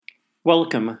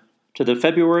Welcome to the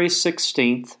February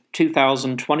 16th,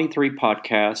 2023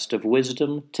 podcast of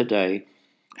Wisdom Today.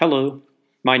 Hello,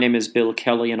 my name is Bill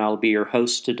Kelley and I'll be your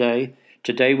host today.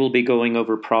 Today we'll be going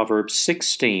over Proverbs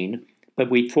 16,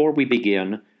 but before we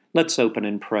begin, let's open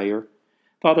in prayer.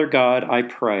 Father God, I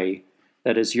pray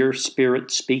that as your Spirit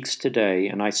speaks today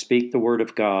and I speak the Word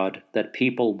of God, that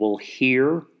people will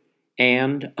hear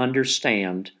and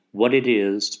understand what it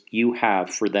is you have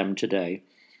for them today.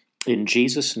 In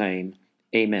Jesus' name,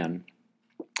 amen.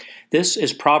 This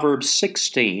is Proverbs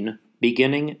 16,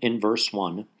 beginning in verse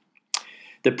 1.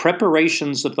 The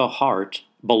preparations of the heart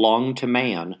belong to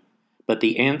man, but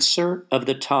the answer of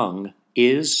the tongue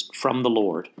is from the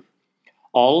Lord.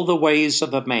 All the ways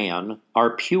of a man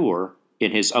are pure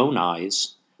in his own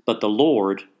eyes, but the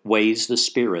Lord weighs the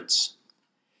spirits.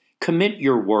 Commit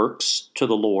your works to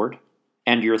the Lord,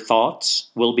 and your thoughts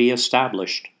will be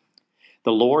established.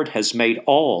 The Lord has made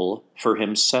all for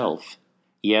himself,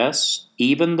 yes,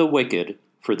 even the wicked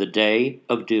for the day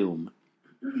of doom.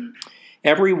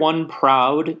 Everyone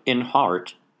proud in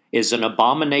heart is an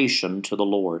abomination to the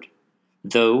Lord.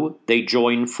 Though they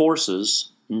join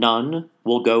forces, none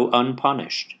will go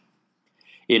unpunished.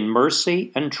 In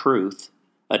mercy and truth,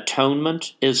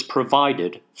 atonement is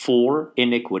provided for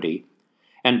iniquity,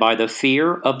 and by the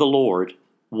fear of the Lord,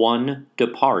 one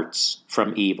departs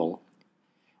from evil.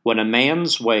 When a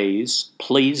man's ways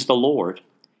please the Lord,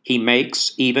 he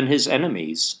makes even his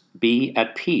enemies be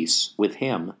at peace with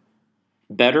him.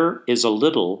 Better is a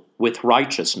little with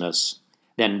righteousness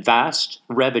than vast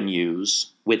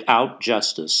revenues without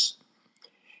justice.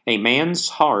 A man's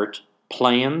heart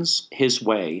plans his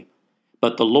way,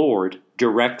 but the Lord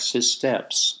directs his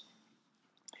steps.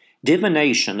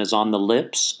 Divination is on the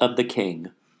lips of the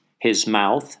king. His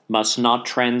mouth must not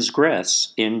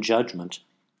transgress in judgment.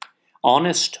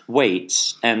 Honest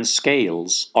weights and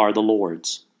scales are the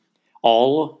Lord's.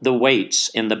 All the weights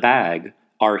in the bag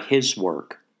are his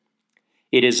work.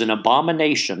 It is an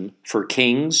abomination for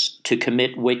kings to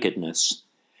commit wickedness,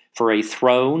 for a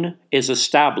throne is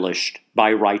established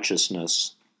by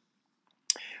righteousness.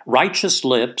 Righteous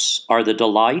lips are the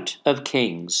delight of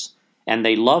kings, and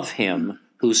they love him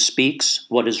who speaks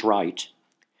what is right.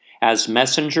 As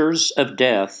messengers of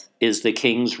death is the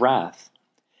king's wrath,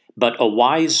 but a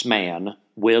wise man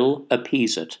will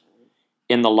appease it.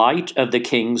 In the light of the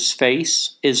king's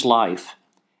face is life,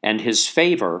 and his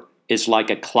favor is like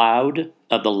a cloud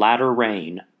of the latter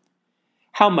rain.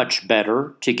 How much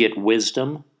better to get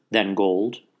wisdom than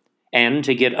gold, and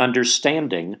to get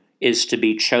understanding is to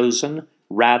be chosen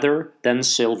rather than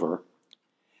silver.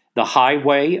 The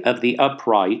highway of the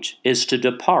upright is to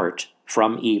depart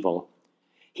from evil.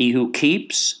 He who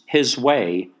keeps his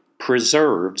way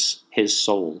preserves his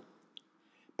soul.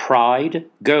 Pride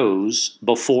goes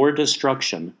before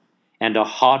destruction, and a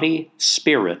haughty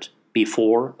spirit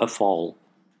before a fall.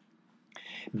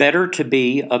 Better to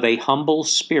be of a humble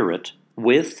spirit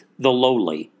with the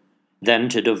lowly than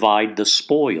to divide the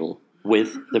spoil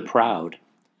with the proud.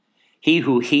 He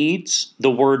who heeds the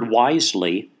word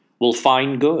wisely will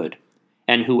find good,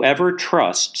 and whoever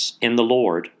trusts in the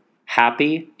Lord,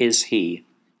 happy is he.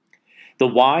 The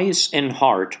wise in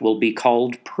heart will be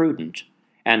called prudent,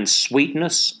 and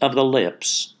sweetness of the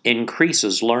lips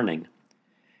increases learning.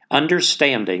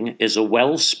 Understanding is a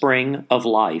wellspring of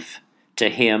life to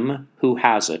him who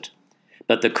has it,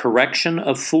 but the correction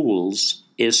of fools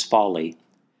is folly.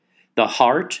 The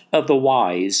heart of the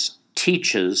wise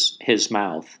teaches his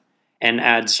mouth, and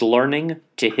adds learning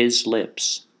to his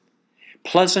lips.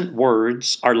 Pleasant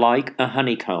words are like a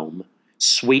honeycomb,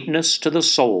 sweetness to the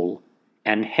soul,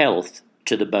 and health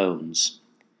to the bones.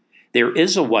 There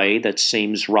is a way that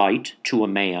seems right to a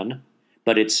man,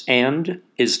 but its end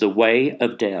is the way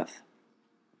of death.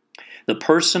 The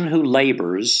person who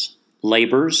labors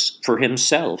for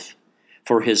himself,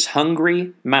 for his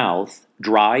hungry mouth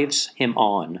drives him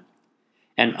on.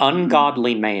 An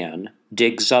ungodly man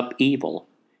digs up evil,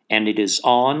 and it is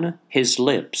on his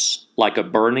lips like a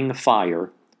burning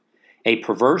fire. A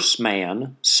perverse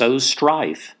man sows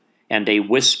strife, and a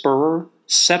whisperer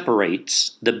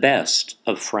separates the best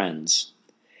of friends.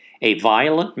 A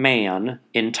violent man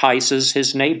entices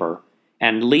his neighbor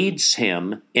and leads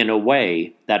him in a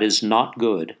way that is not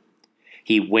good.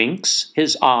 He winks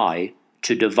his eye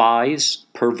to devise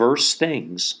perverse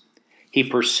things. He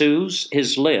pursues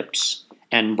his lips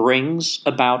and brings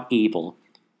about evil.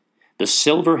 The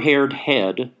silver-haired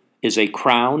head is a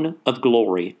crown of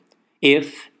glory,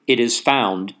 if it is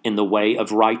found in the way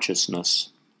of righteousness.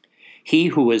 He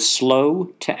who is slow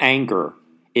to anger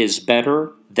is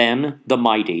better than the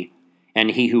mighty, and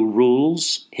he who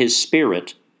rules his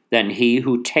spirit than he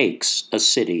who takes a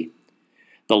city.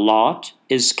 The lot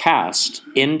is cast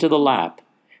into the lap,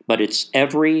 but its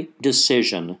every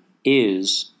decision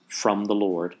is from the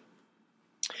Lord.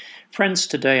 Friends,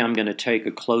 today I'm going to take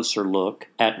a closer look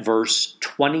at verse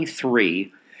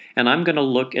 23, and I'm going to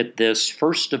look at this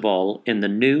first of all in the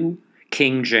New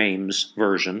King James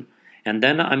Version, and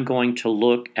then I'm going to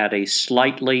look at a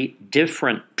slightly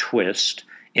different twist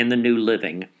in the New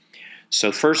Living.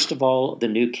 So first of all, the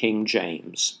New King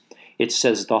James. It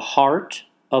says, "The heart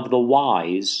of the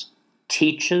wise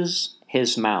teaches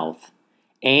his mouth,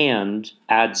 and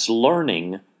adds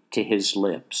learning to his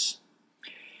lips."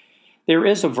 There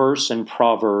is a verse in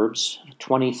Proverbs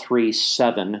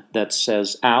 23:7 that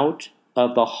says, "Out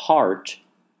of the heart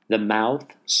the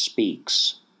mouth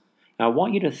speaks." Now, I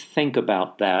want you to think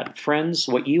about that. Friends,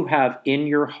 what you have in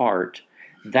your heart,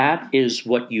 that is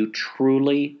what you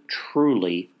truly,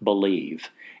 truly believe.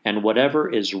 And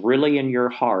whatever is really in your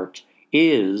heart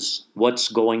is what's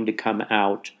going to come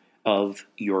out of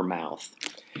your mouth.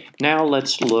 Now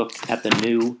let's look at the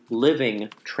New Living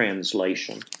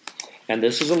Translation. And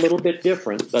this is a little bit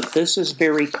different, but this is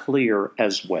very clear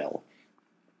as well.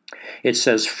 It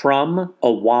says, "From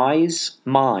a wise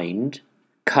mind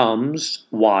comes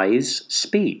wise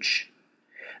speech.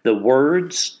 The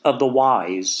words of the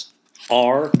wise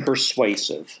are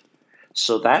persuasive."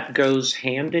 So that goes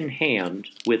hand in hand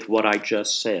with what I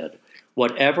just said.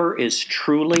 Whatever is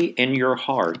truly in your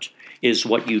heart is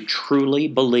what you truly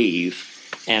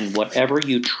believe, and whatever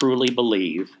you truly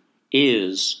believe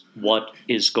is what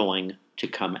is going to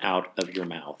come out of your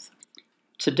mouth.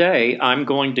 Today, I'm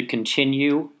going to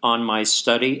continue on my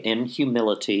study in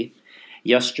humility.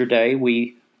 Yesterday,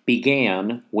 we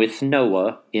began with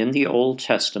Noah in the Old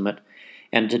Testament,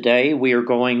 and today we are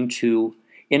going to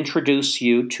introduce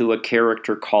you to a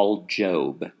character called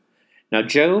Job. Now,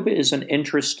 Job is an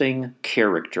interesting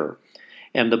character,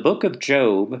 and the book of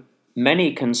Job,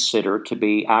 many consider to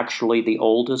be actually the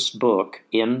oldest book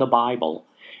in the Bible,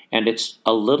 and it's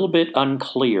a little bit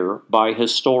unclear by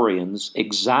historians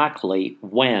exactly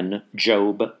when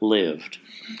Job lived.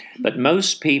 But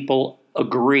most people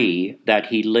agree that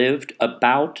he lived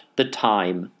about the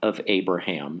time of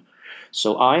Abraham.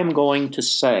 So I am going to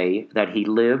say that he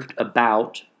lived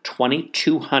about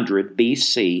 2200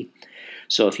 BC.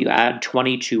 So if you add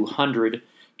 2200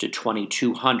 to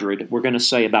 2200, we're going to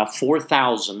say about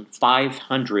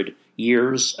 4,500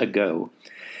 years ago.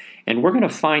 And we're going to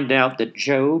find out that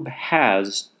Job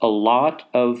has a lot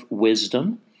of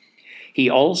wisdom. He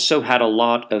also had a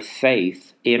lot of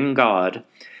faith in God,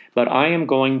 but I am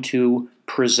going to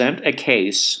present a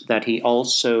case that he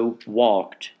also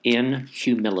walked in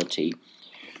humility.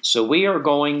 So we are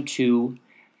going to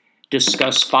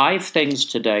discuss 5 things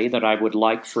today that I would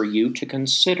like for you to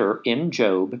consider in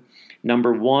Job.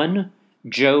 Number 1,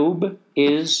 Job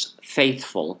is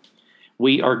faithful.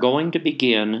 We are going to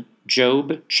begin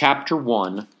Job chapter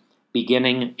 1,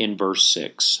 beginning in verse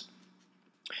 6.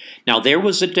 "Now there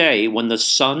was a day when the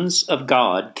sons of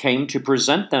God came to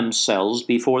present themselves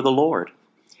before the Lord,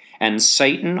 and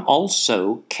Satan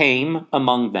also came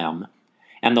among them.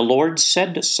 And the Lord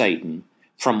said to Satan,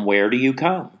 'From where do you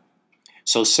come?'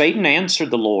 So Satan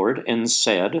answered the Lord and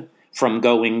said, 'From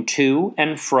going to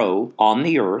and fro on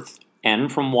the earth,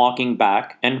 and from walking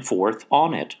back and forth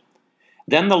on it.'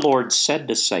 Then the Lord said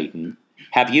to Satan,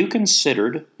 'Have you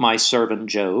considered my servant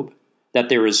Job, that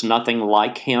there is nothing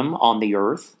like him on the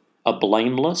earth, a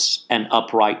blameless and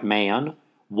upright man,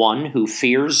 one who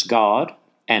fears God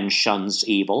and shuns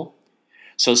evil?'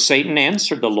 So Satan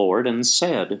answered the Lord and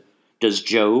said, 'Does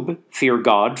Job fear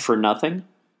God for nothing?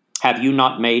 Have you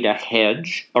not made a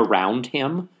hedge around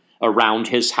him, around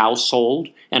his household,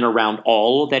 and around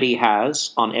all that he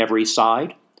has on every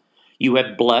side? You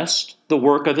have blessed the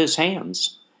work of his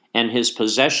hands, and his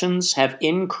possessions have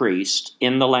increased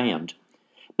in the land.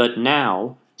 But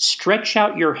now stretch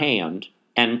out your hand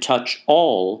and touch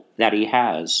all that he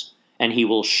has, and he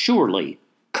will surely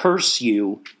curse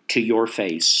you to your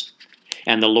face.'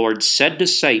 And the Lord said to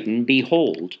Satan,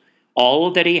 'Behold,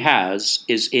 all that he has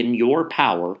is in your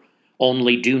power,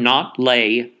 only do not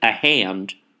lay a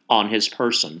hand on his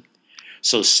person.'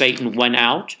 So Satan went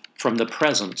out from the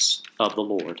presence of the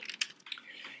Lord."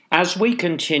 As we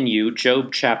continue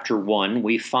Job chapter 1,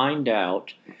 we find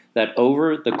out that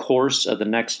over the course of the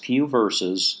next few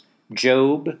verses,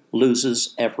 Job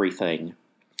loses everything.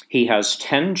 He has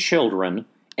 10 children,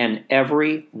 and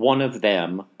every one of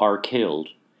them are killed.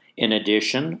 In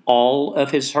addition, all of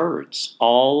his herds,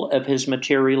 all of his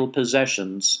material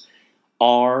possessions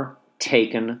are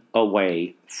taken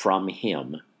away from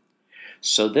him.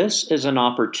 So this is an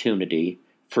opportunity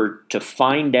to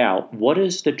find out what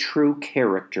is the true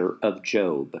character of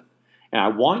Job. And I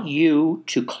want you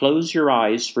to close your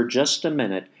eyes for just a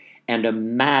minute and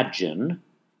imagine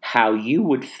how you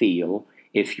would feel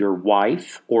if your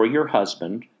wife or your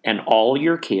husband and all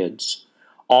your kids,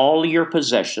 all your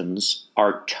possessions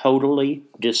are totally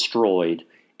destroyed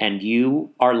and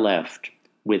you are left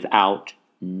without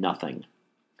nothing.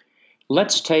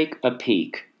 Let's take a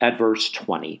peek at verse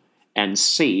 20 and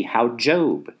see how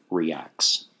Job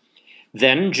reacts.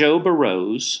 Then Job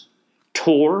arose,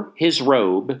 tore his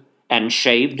robe, and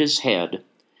shaved his head,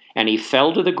 and he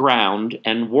fell to the ground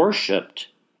and worshipped,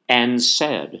 and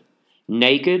said,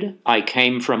 Naked I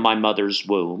came from my mother's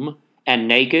womb, and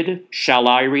naked shall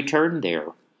I return there.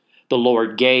 The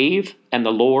Lord gave, and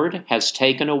the Lord has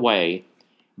taken away.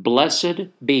 Blessed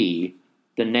be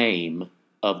the name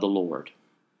of the Lord.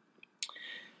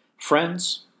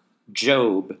 Friends,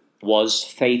 Job was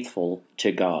faithful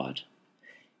to God.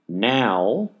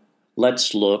 Now,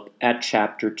 let's look at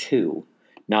chapter 2.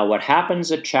 Now, what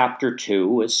happens at chapter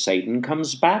 2 is Satan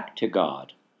comes back to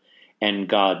God. And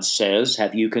God says,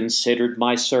 Have you considered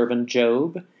my servant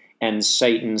Job? And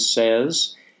Satan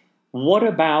says, What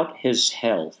about his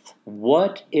health?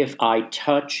 What if I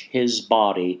touch his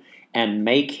body and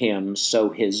make him so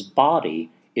his body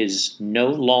is no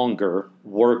longer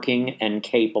working and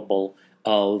capable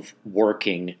of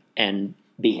working and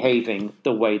behaving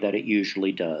the way that it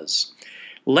usually does?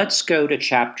 Let's go to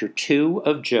chapter 2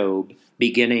 of Job,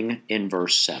 beginning in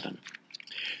verse 7.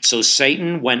 So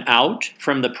Satan went out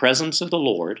from the presence of the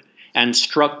Lord and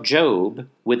struck Job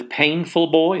with painful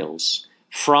boils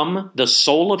from the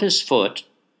sole of his foot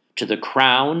to the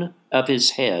crown of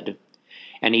his head.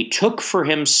 And he took for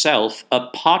himself a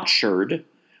potsherd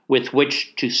with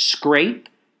which to scrape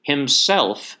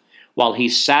himself while he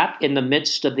sat in the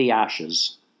midst of the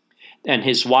ashes. And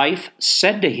his wife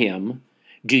said to him,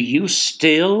 Do you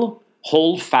still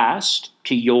hold fast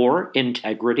to your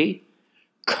integrity?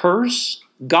 Curse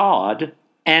God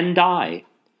and die.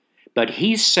 But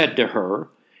he said to her,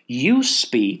 You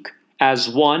speak as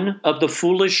one of the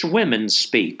foolish women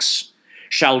speaks.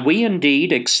 Shall we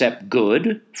indeed accept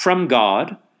good from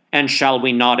God, and shall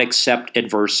we not accept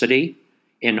adversity?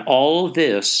 In all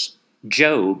this,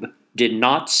 Job did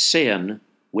not sin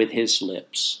with his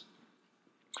lips.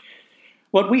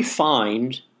 What we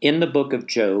find in the book of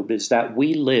Job is that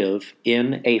we live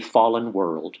in a fallen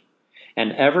world.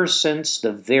 And ever since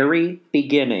the very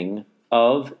beginning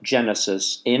of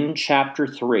Genesis in chapter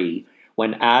 3,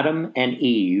 when Adam and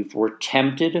Eve were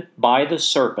tempted by the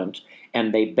serpent,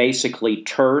 and they basically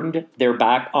turned their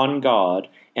back on God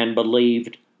and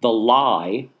believed the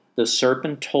lie the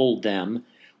serpent told them,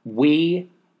 we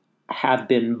have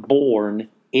been born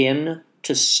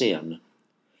into sin.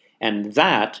 And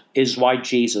that is why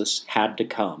Jesus had to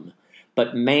come.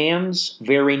 But man's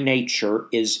very nature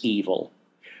is evil.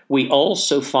 We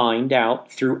also find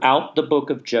out throughout the book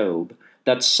of Job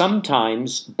that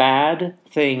sometimes bad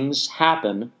things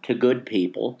happen to good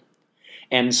people,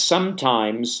 and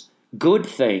sometimes good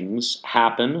things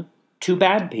happen to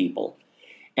bad people.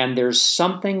 And there's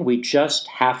something we just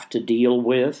have to deal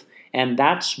with, and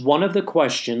that's one of the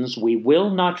questions we will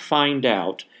not find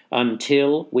out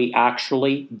until we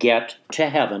actually get to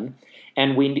heaven,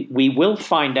 and we will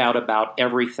find out about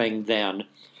everything then.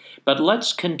 But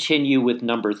let's continue with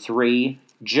number 3.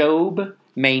 Job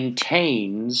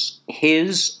maintains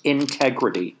his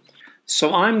integrity.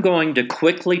 So I'm going to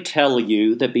quickly tell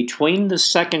you that between the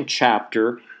second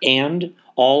chapter and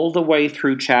all the way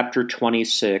through chapter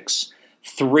 26,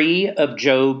 3 of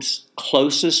Job's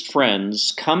closest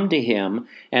friends come to him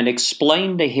and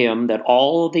explain to him that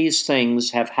all of these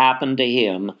things have happened to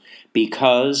him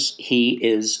because he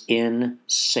is in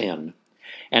sin.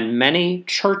 And many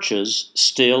churches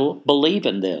still believe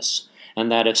in this,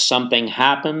 and that if something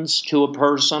happens to a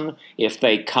person, if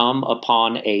they come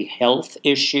upon a health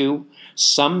issue,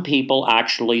 some people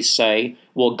actually say,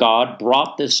 well, God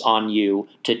brought this on you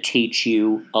to teach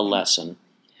you a lesson.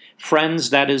 Friends,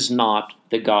 that is not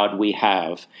the God we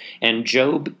have. And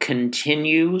Job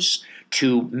continues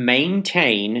to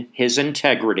maintain his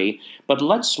integrity. But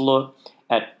let's look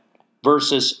at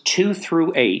verses 2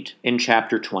 through 8 in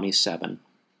chapter 27.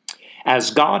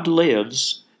 As God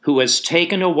lives, who has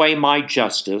taken away my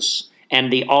justice,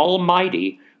 and the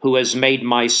Almighty, who has made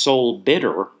my soul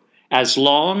bitter, as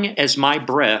long as my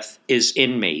breath is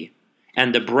in me,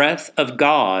 and the breath of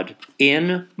God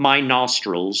in my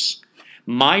nostrils,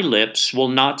 my lips will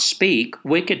not speak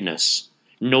wickedness,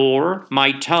 nor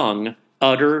my tongue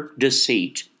utter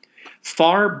deceit.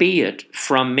 Far be it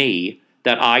from me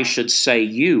that I should say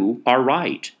you are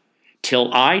right.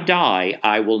 Till I die,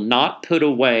 I will not put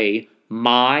away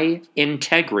my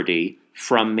integrity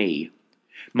from me.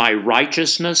 My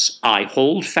righteousness I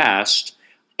hold fast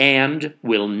and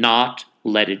will not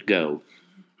let it go.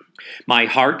 My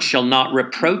heart shall not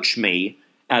reproach me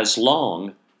as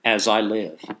long as I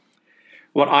live.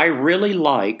 What I really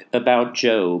like about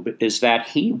Job is that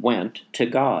he went to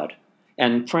God.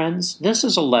 And friends, this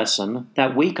is a lesson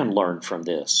that we can learn from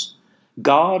this.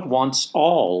 God wants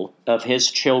all of his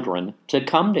children to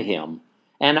come to him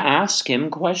and ask him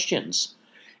questions.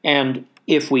 And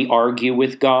if we argue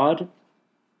with God,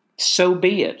 so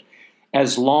be it.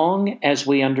 As long as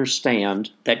we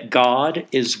understand that God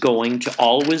is going to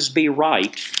always be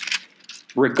right,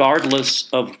 regardless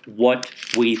of what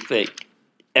we think.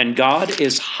 And God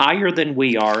is higher than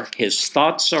we are, his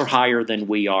thoughts are higher than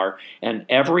we are, and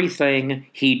everything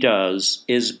he does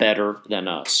is better than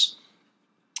us.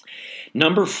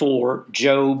 Number 4,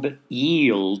 Job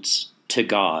yields to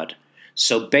God.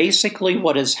 So basically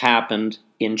what has happened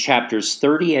in chapters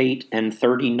 38 and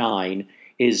 39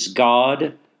 is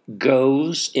God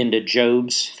goes into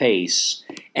Job's face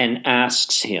and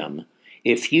asks him,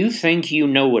 if you think you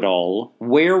know it all,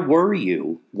 where were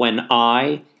you when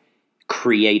I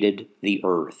created the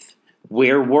earth?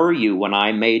 Where were you when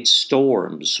I made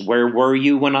storms? Where were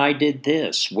you when I did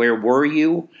this? Where were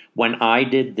you when I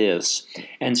did this?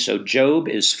 And so Job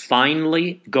is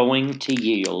finally going to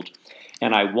yield.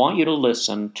 And I want you to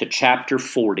listen to chapter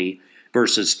 40,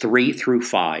 verses 3 through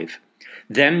 5.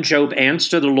 Then Job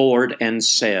answered the Lord and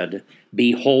said,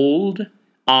 Behold,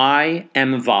 I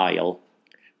am vile.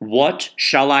 What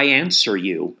shall I answer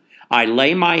you? I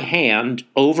lay my hand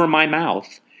over my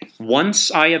mouth. Once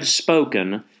I have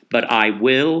spoken, but I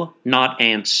will not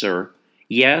answer.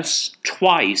 Yes,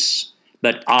 twice,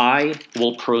 but I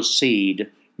will proceed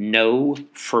no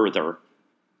further.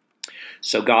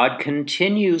 So God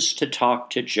continues to talk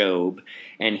to Job,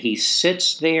 and he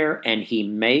sits there and he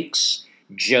makes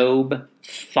Job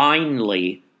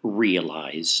finally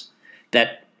realize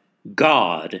that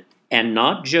God and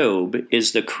not Job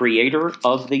is the creator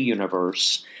of the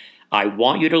universe. I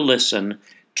want you to listen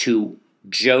to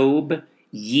Job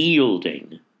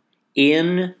yielding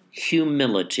in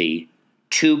humility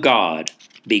to God,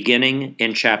 beginning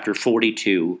in chapter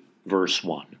 42, verse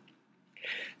 1.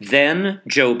 Then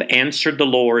Job answered the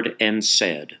Lord and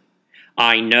said,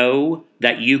 I know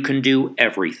that you can do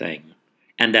everything,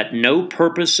 and that no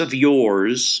purpose of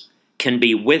yours can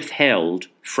be withheld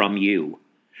from you.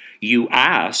 You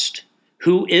asked,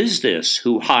 Who is this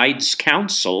who hides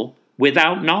counsel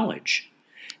without knowledge?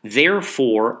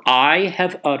 Therefore I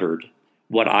have uttered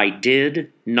what I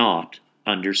did not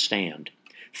understand,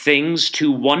 things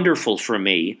too wonderful for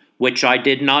me, which I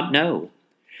did not know.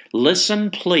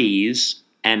 Listen, please,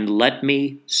 and let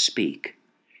me speak.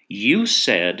 You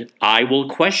said, I will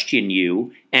question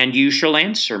you, and you shall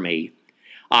answer me.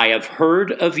 I have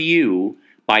heard of you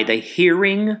by the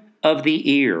hearing of the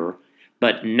ear,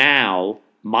 but now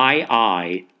my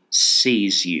eye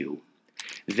sees you.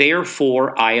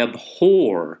 Therefore I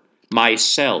abhor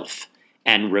myself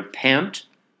and repent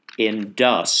in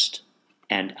dust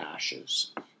and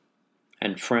ashes.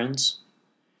 And friends,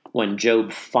 when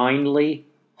Job finally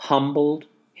humbled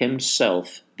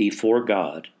himself before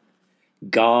God,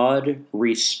 God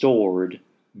restored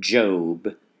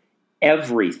Job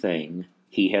everything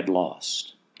he had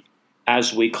lost.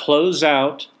 As we close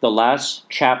out the last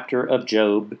chapter of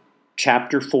Job,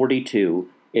 chapter 42,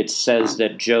 it says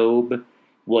that Job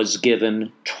was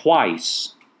given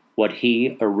twice what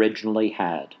he originally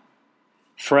had.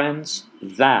 Friends,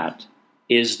 that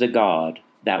is the God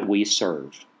that we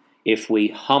serve. If we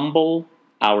humble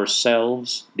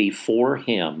ourselves before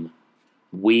him,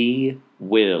 we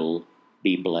will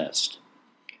be blessed.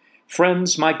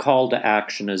 Friends, my call to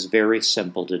action is very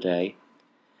simple today.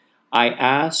 I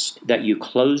ask that you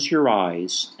close your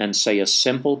eyes and say a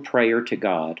simple prayer to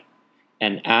God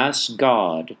and ask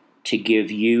God to give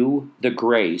you the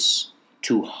grace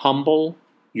to humble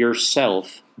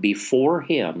yourself before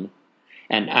him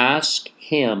and ask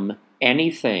him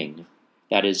anything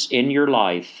that is in your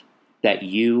life that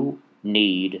you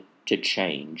need to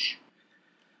change.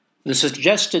 The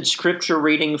suggested scripture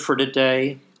reading for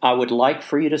today, I would like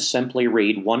for you to simply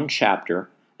read one chapter,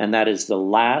 and that is the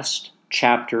last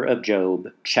chapter of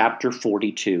Job, chapter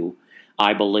 42.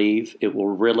 I believe it will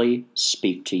really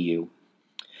speak to you.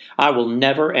 I will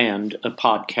never end a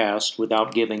podcast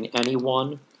without giving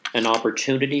anyone an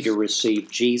opportunity to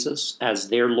receive Jesus as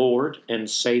their Lord and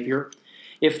Savior.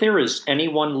 If there is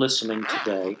anyone listening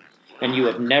today and you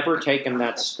have never taken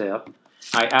that step,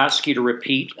 I ask you to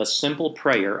repeat a simple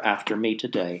prayer after me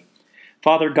today.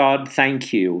 Father God,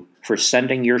 thank you for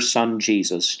sending your Son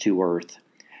Jesus to earth.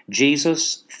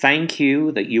 Jesus, thank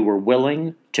you that you were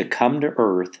willing to come to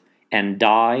earth and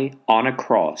die on a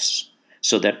cross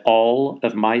so that all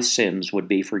of my sins would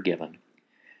be forgiven.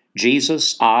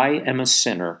 Jesus, I am a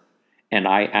sinner, and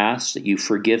I ask that you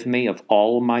forgive me of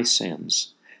all my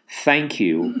sins. Thank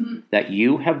you that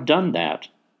you have done that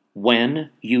when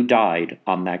you died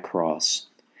on that cross.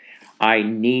 I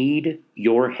need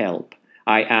your help.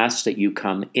 I ask that you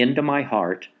come into my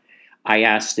heart. I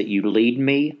ask that you lead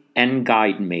me and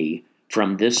guide me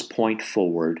from this point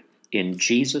forward. In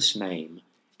Jesus' name,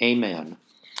 amen.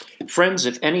 Friends,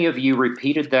 if any of you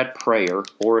repeated that prayer,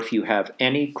 or if you have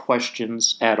any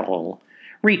questions at all,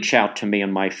 reach out to me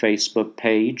on my Facebook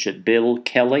page at Bill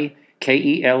Kelley,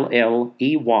 Kelley,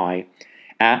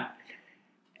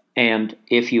 and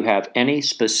if you have any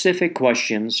specific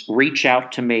questions, reach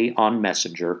out to me on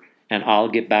Messenger, and I'll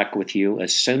get back with you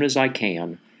as soon as I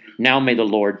can. Now may the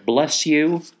Lord bless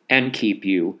you and keep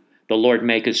you. The Lord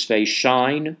make his face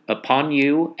shine upon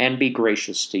you and be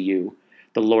gracious to you.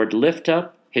 The Lord lift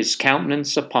up his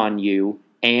countenance upon you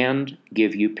and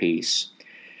give you peace.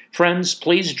 Friends,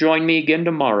 please join me again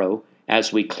tomorrow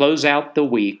as we close out the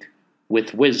week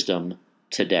with Wisdom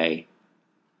Today.